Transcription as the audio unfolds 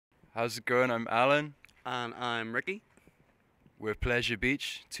How's it going? I'm Alan. And I'm Ricky. We're Pleasure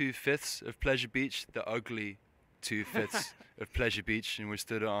Beach, 2/5 of Pleasure Beach, the ugly 2/5 of Pleasure Beach, and we're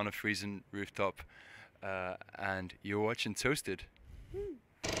stood on a freezing rooftop. And you're watching Toasted.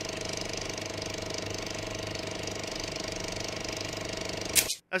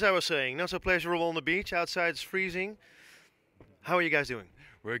 As I was saying, not so pleasurable on the beach. Outside it's freezing. How are you guys doing?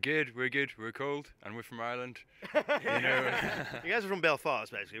 We're good, we're cold, and we're from Ireland. You know. You guys are from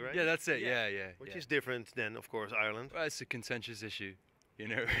Belfast, basically, right? Yeah, that's it, yeah. Which yeah. is different than, of course, Ireland. Well, it's a contentious issue, you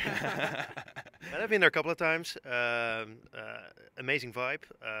know. And I've been there a couple of times. Amazing vibe.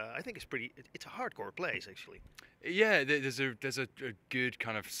 I think it's a hardcore place, actually. Yeah, there's a good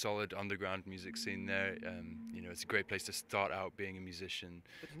kind of solid underground music scene there. You know, it's a great place to start out being a musician.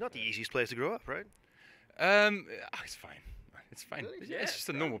 But it's not the easiest place to grow up, right? It's fine. It's fine. Really? Yeah, it's just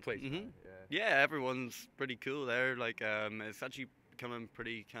a normal place. Mm-hmm. Yeah, everyone's pretty cool there. Like, it's actually becoming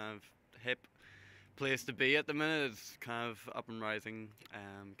pretty kind of hip place to be at the minute. It's kind of up and rising,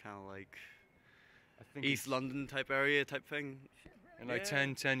 kind of like I think East London type area type thing. in like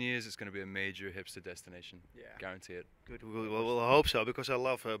Yeah. 10 years, it's going to be a major hipster destination. Yeah. Guarantee it. Good. We'll hope so, because I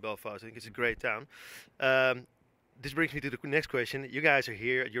love Belfast. I think it's a great town. This brings me to the next question. You guys are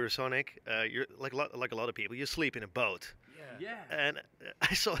here at Eurosonic. You're like a lot of people. You sleep in a boat. Yeah. And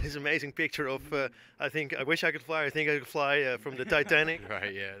I saw this amazing picture of, I think, I wish I could fly. I think I could fly from the Titanic.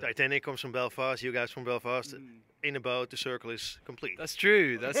 Right, yeah. Titanic comes from Belfast. You guys from Belfast. In a boat, the circle is complete. That's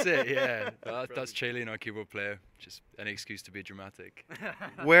true. That's it. Yeah. That's Chailey, our keyboard player. Just an excuse to be dramatic.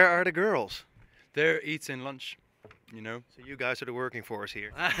 Where are the girls? They're eating lunch. You know. So you guys are the working force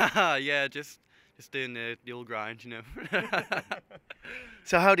here. Yeah, just doing the old grind, you know.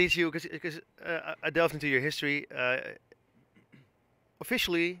 So how did you? Because I delved into your history.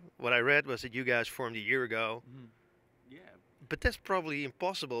 Officially, what I read was that you guys formed a year ago. Yeah. But that's probably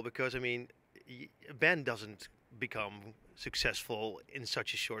impossible, because I mean, a band doesn't become successful in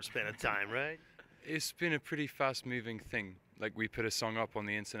such a short span of time, right? It's been a pretty fast-moving thing. Like, we put a song up on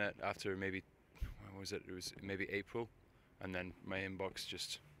the internet after maybe, when was it? It was maybe April, and then my inbox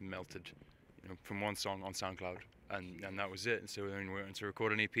just melted, you know, from one song on Soundcloud, and that was it. And so then we went to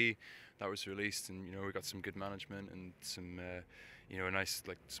record an EP that was released, and you know, we got some good management and some, you know, a nice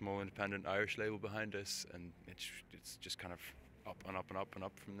like small independent Irish label behind us, and it's just kind of up and up and up and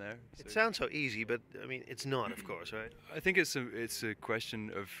up from there. It sounds so easy, but I mean, it's not, of course, right? I think it's a question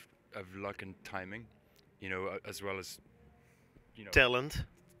of luck and timing, you know, as well as, you know, Talent.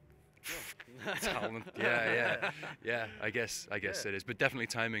 talent. Yeah. I guess it is, but definitely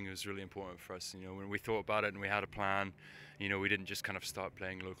timing was really important for us. You know, when we thought about it and we had a plan, you know, we didn't just kind of start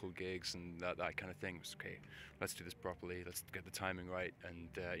playing local gigs and that kind of thing. It was okay. Let's do this properly. Let's get the timing right, and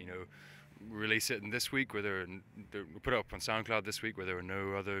you know, release it in this week where we put it up on SoundCloud this week where there were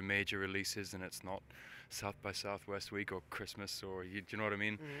no other major releases, and it's not South by Southwest week or Christmas, or do you know what I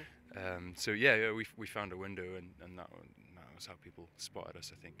mean? So yeah, we found a window, and that was how people spotted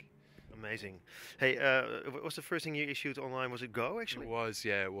us, I think. Amazing. Hey, what was the first thing you issued online? Was it Go, actually? It was,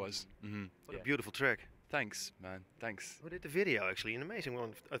 yeah, it was. What a beautiful track. Thanks, man. Thanks. Who did the video, actually? An amazing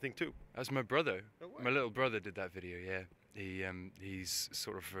one, I think, too. That's my brother. Oh, wow. My little brother did that video, yeah. He's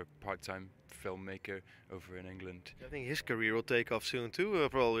sort of a part-time filmmaker over in England. I think his career will take off soon, too,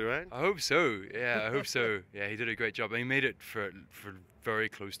 probably, right? I hope so. Yeah, I hope so. Yeah, he did a great job. And he made it for very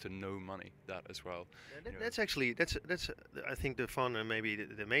close to no money, that as well. Yeah, that's actually I think the fun and maybe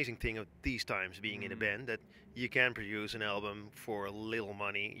the amazing thing of these times being in a band, that you can produce an album for little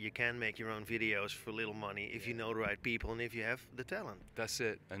money. You can make your own videos for little money if you know the right people and if you have the talent. That's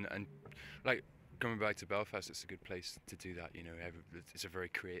it. And like, coming back to Belfast, it's a good place to do that. You know, it's a very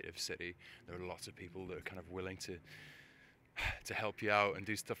creative city. There are lots of people that are kind of willing to help you out and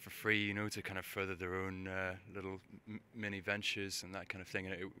do stuff for free, you know, to kind of further their own little mini ventures and that kind of thing.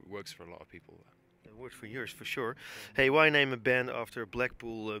 And it works for a lot of people. It works for yours, for sure. Hey, why name a band after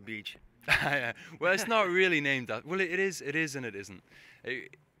Blackpool Beach? Well, it's not really named that. Well, it is and it isn't.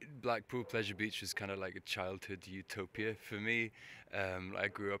 Blackpool Pleasure Beach is kind of like a childhood utopia for me. I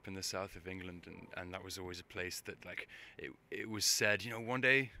grew up in the south of England, and that was always a place that, like, it was said, you know, one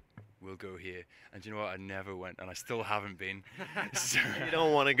day we'll go here. And you know what? I never went, and I still haven't been. So You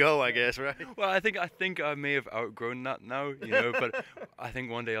don't want to go, I guess, right? well, I think I may have outgrown that now, you know, but I think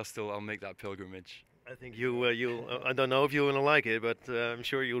one day I'll make that pilgrimage. I think you'll. I don't know if you're gonna like it, but I'm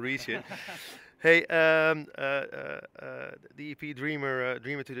sure you'll reach it. Hey, the EP Dreamer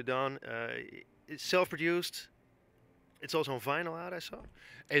to the Dawn, it's self-produced. It's also on vinyl out, I saw.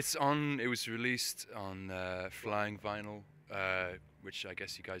 It was released on Flying Vinyl which I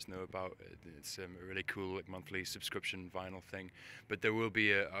guess you guys know about. It's a really cool like monthly subscription vinyl thing, but there will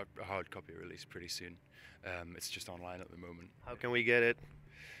be a hard copy release pretty soon. It's just online at the moment. How can we get it?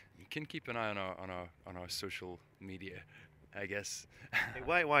 You can keep an eye on our social media, I guess. Hey,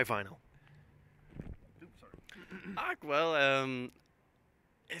 why vinyl? Well,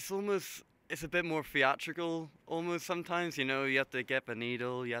 it's a bit more theatrical almost sometimes, you know. You have to get the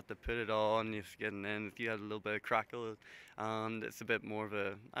needle, you have to put it on, you get in, and you have a little bit of crackle, and it's a bit more of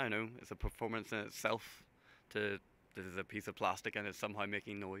a, I don't know, it's a performance in itself. This is a piece of plastic and it's somehow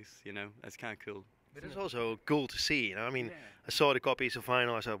making noise, you know. It's kind of cool. But it's also cool to see, you know. I mean, I saw the copies of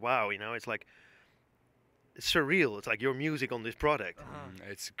vinyl. I said, wow, you know, it's like, it's surreal. It's like your music on this product.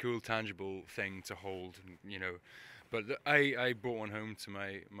 It's a cool, tangible thing to hold, you know. But I brought one home to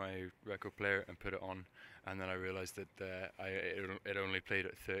my record player and put it on, and then I realized that it only played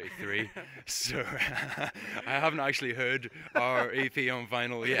at 33, so I haven't actually heard our EP on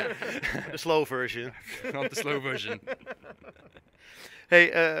vinyl yet. The slow version. Not the slow version.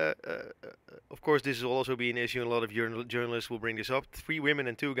 Hey, of course, this will also be an issue, and a lot of journalists will bring this up. 3 women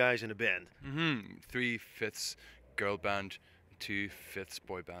and 2 guys in a band. 3/5 girl band, 2/5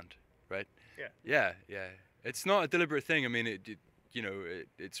 boy band, right? Yeah. Yeah. It's not a deliberate thing. I mean, it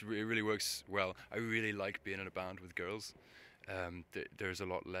really works well. I really like being in a band with girls. There's a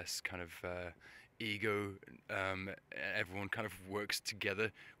lot less kind of ego. Everyone kind of works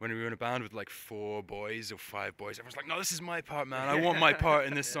together. When we were in a band with like 4 boys or 5 boys, everyone's like, no, this is my part, man. I want my part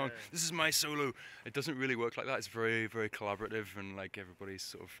in this song. This is my solo. It doesn't really work like that. It's very, very collaborative, and like everybody's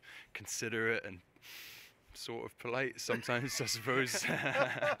sort of considerate and sort of polite sometimes, I suppose.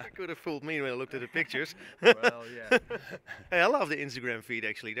 Could have fooled me when I looked at the pictures. Well, yeah. Hey, I love the Instagram feed,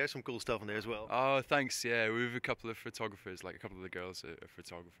 actually. There's some cool stuff on there as well. Oh, thanks. Yeah, we have a couple of photographers. Like a couple of the girls are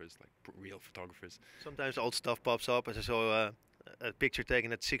photographers, like real photographers. Sometimes old stuff pops up. As I saw a picture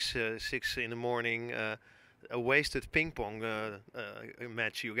taken at 6 in the morning. A wasted ping pong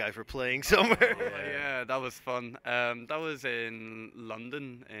match you guys were playing somewhere. Yeah, that was fun. That was in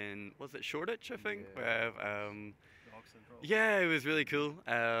London, was it Shoreditch, I think? Yeah, it was really cool.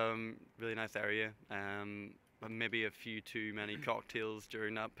 Really nice area. Maybe a few too many cocktails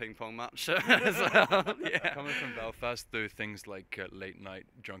during that ping pong match. So, yeah. Coming from Belfast, though, things like late night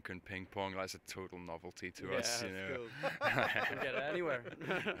drunken ping pong, that's a total novelty to us. You know. Cool. Don't get it anywhere.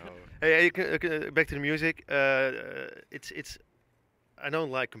 Hey, back to the music. It's. I don't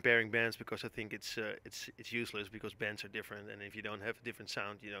like comparing bands because I think it's useless, because bands are different, and if you don't have a different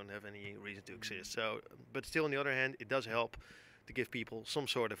sound, you don't have any reason to exist. So, but still, on the other hand, it does help to give people some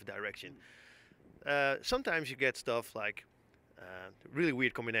sort of direction. Sometimes you get stuff like really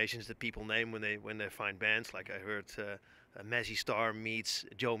weird combinations that people name when they find bands. Like I heard Mazzy Star meets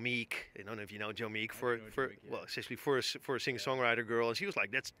Joe Meek. I don't know if you know Joe Meek especially for a singer-songwriter girl, and she was like,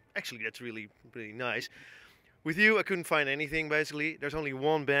 that's really nice. With you, I couldn't find anything basically. There's only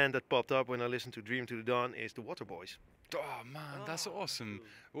one band that popped up when I listened to Dream to the Dawn, is the Waterboys. Oh man, that's awesome.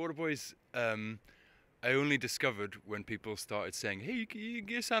 Waterboys. I only discovered when people started saying, "Hey,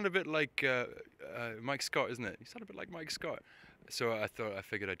 you sound a bit like Mike Scott, isn't it? You sound a bit like Mike Scott." So I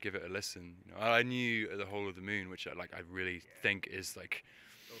figured I'd give it a listen. You know, I knew The Whole of the Moon, which I really think is like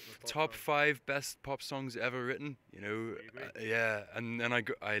top 5 best pop songs ever written. You know, yeah. And then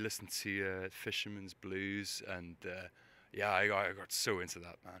I listened to Fisherman's Blues, and yeah, I got so into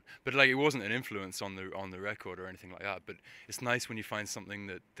that, man. But like, it wasn't an influence on the record or anything like that. But it's nice when you find something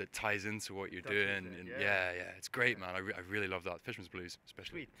that ties into what you're doing. And yeah, it's great, man. I really love that. Fisherman's Blues,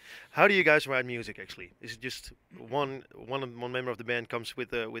 especially. Sweet. How do you guys write music actually? Is it just one member of the band comes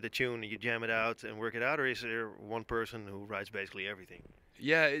with a tune and you jam it out and work it out, or is there one person who writes basically everything?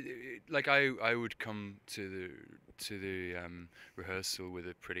 Yeah, like I would come to the rehearsal with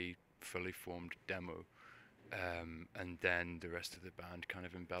a pretty fully formed demo. And then the rest of the band kind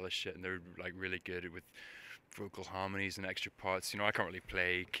of embellish it, and they're like really good with vocal harmonies and extra parts. You know, I can't really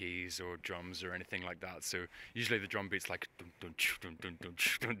play keys or drums or anything like that, so usually the drum beat's like dun dun dun dun dun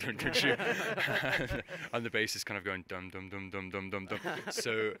dun dun dun dun, and the bass is kind of going dum dum dum dum dum dum dum.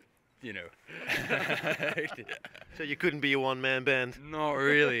 So, you know. So you couldn't be a one-man band? Not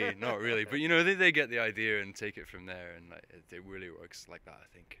really. But you know, they get the idea and take it from there, and like, it really works like that, I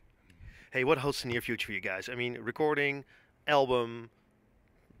think. Hey, what holds the near future for you guys? I mean, recording, album.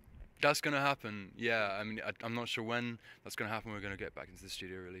 That's going to happen, yeah. I mean, I'm not sure when that's going to happen. We're going to get back into the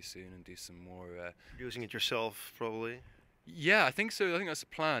studio really soon and do some more... Producing it yourself, probably? Yeah, I think so. I think that's the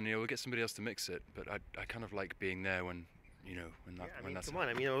plan. You know, we'll get somebody else to mix it. But I kind of like being there when, you know, when that's... Come on,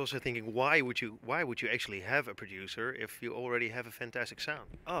 I mean, I was also thinking, why would you actually have a producer if you already have a fantastic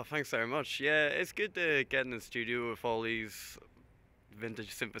sound? Oh, thanks very much. Yeah, it's good to get in the studio with all these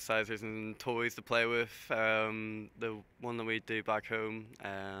vintage synthesizers and toys to play with. The one that we do back home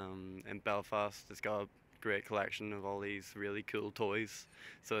in Belfast has got a great collection of all these really cool toys,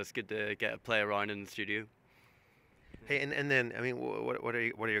 so it's good to get to play around in the studio. Hey, and then I mean, what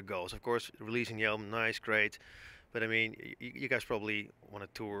are your goals? Of course, releasing the album, nice, great, but I mean, you guys probably want to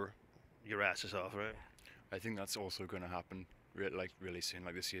tour your asses off, right? I think that's also going to happen really soon.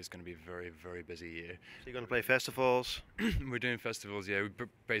 Like this year is going to be a very, very busy year. So you're going to play festivals? We're doing festivals, yeah. We've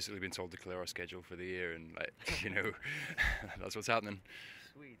basically been told to clear our schedule for the year, and like, you know, that's what's happening.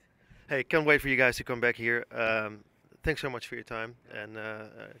 Sweet. Hey, can't wait for you guys to come back here. Thanks so much for your time, and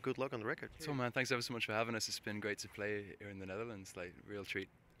good luck on the record. So man, thanks ever so much for having us. It's been great to play here in the Netherlands. Like, real treat.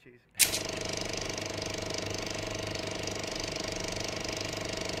 Cheers.